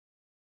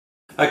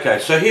Okay,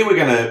 so here we're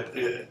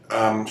going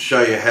to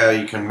show you how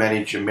you can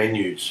manage your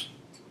menus.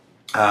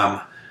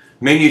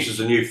 Menus is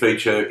a new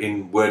feature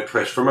in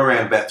WordPress from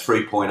around about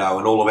 3.0,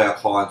 and all of our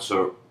clients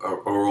are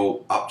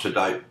all up to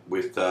date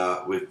with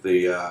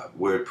the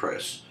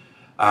WordPress.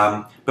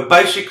 But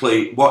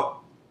basically, what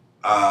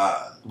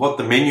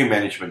the menu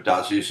management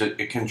does is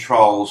it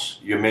controls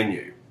your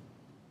menu.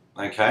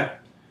 Okay,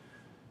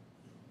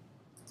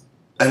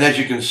 and as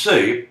you can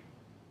see,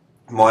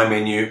 my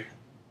menu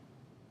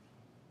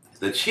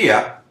that's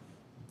here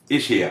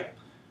is here.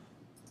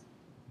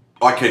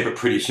 I keep it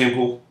pretty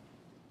simple.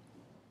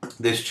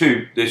 There's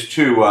two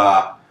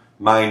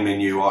main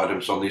menu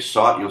items on this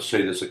site. You'll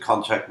see there's a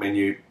contact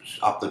menu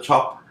up the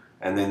top,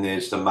 and then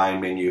there's the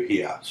main menu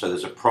here. So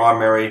there's a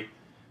primary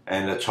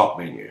and a top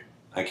menu.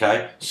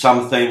 Okay.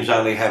 Some themes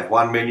only have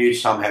one menu,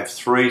 some have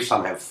three,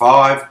 some have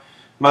five.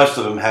 Most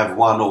of them have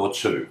one or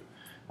two.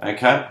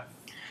 Okay.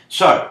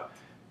 So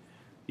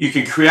you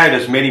can create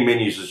as many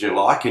menus as you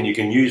like, and you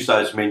can use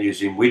those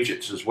menus in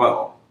widgets as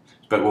well.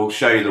 But we'll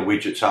show you the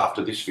widgets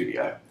after this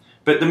video.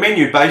 But the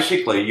menu,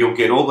 basically, you'll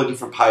get all the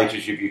different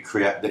pages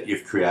that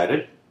you've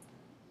created,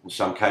 in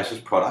some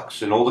cases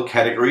products, and all the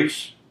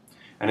categories.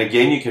 And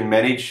again, you can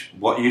manage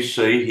what you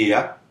see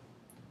here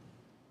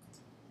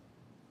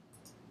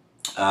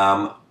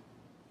on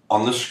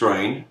the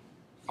screen.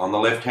 On the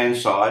left-hand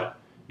side,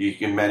 you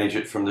can manage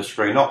it from the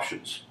screen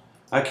options.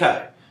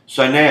 Okay,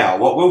 so now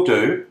what we'll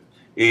do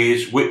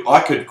is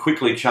I could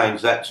quickly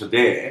change that to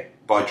there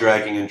by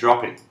dragging and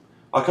dropping.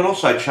 I can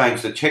also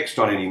change the text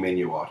on any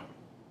menu item.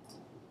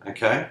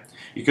 Okay,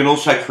 you can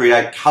also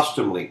create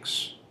custom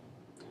links.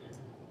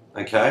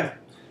 Okay,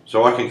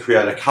 so I can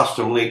create a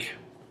custom link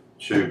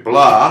to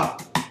blah,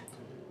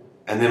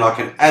 and then I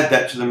can add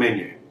that to the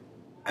menu,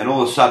 and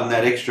all of a sudden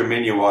that extra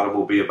menu item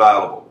will be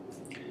available.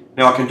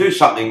 Now I can do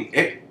something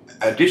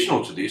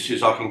additional to this.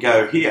 Is I can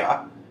go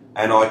here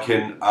and I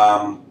can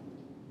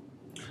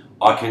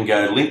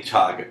go link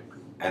target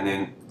and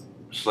then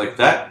select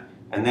that,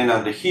 and then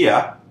under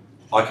here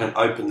I can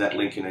open that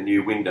link in a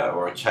new window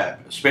or a tab,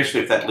 especially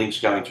if that link's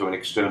going to an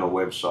external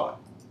website.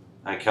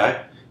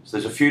 Okay, so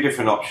there's a few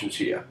different options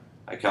here.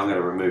 Okay, I'm going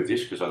to remove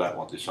this because I don't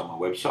want this on my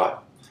website.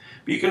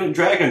 But you can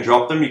drag and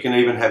drop them. You can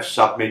even have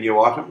sub-menu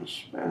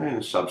items and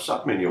then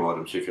sub-menu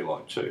items if you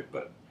like too,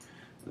 but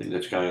I think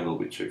that's going a little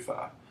bit too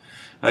far.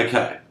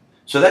 Okay,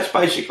 so that's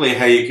basically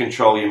how you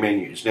control your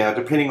menus. Now,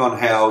 depending on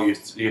how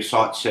your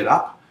site's set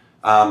up,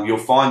 you'll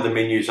find the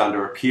menus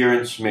under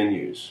Appearance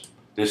Menus.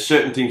 There's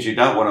certain things you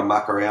don't want to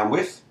muck around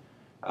with,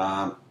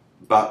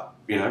 but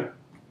you know,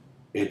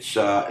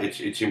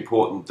 it's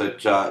important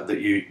that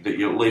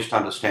you at least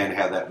understand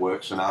how that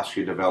works and ask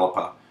your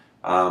developer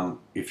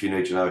if you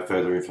need to know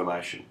further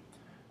information.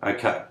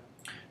 Okay,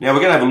 now we're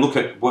going to have a look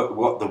at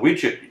what the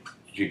widget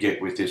you get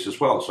with this as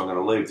well. So I'm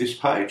going to leave this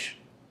page.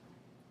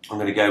 I'm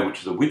going to go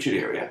to the widget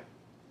area.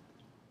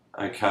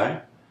 Okay,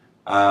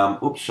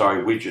 oops,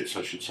 sorry, widgets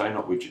I should say,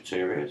 not widgets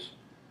areas.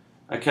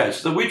 Okay,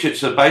 so the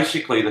widgets are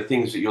basically the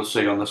things that you'll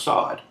see on the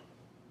side.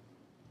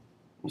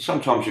 And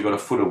sometimes you've got a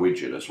footer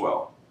widget as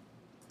well.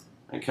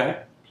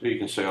 Okay, so you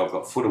can see I've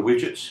got footer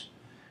widgets.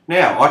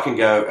 Now I can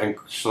go and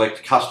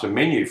select custom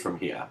menu from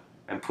here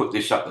and put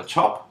this up the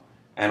top,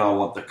 and I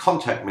want the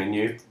contact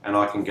menu, and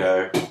I can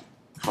go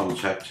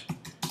contact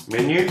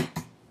menu,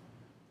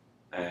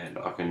 and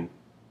I can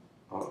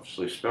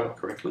obviously spell it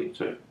correctly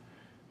too.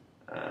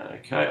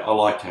 Okay, I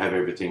like to have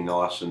everything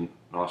nice and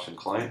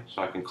clean,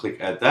 so I can click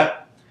add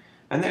that.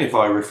 And then if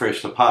I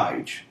refresh the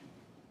page,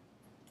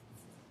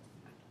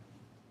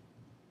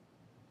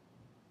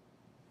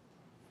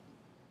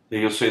 there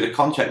you'll see the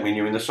contact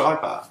menu in the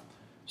sidebar.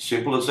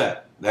 Simple as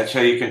that. That's how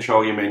you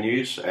control your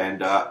menus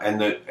and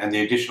the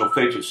additional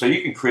features. So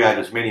you can create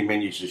as many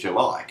menus as you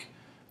like,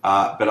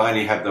 but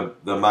only have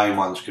the main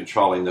ones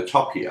controlling the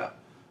top here.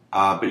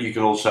 But you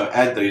can also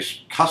add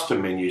these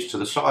custom menus to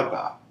the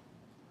sidebar.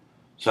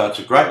 So it's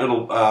a great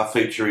little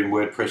feature in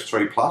WordPress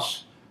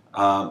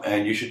 3+,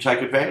 and you should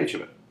take advantage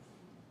of it.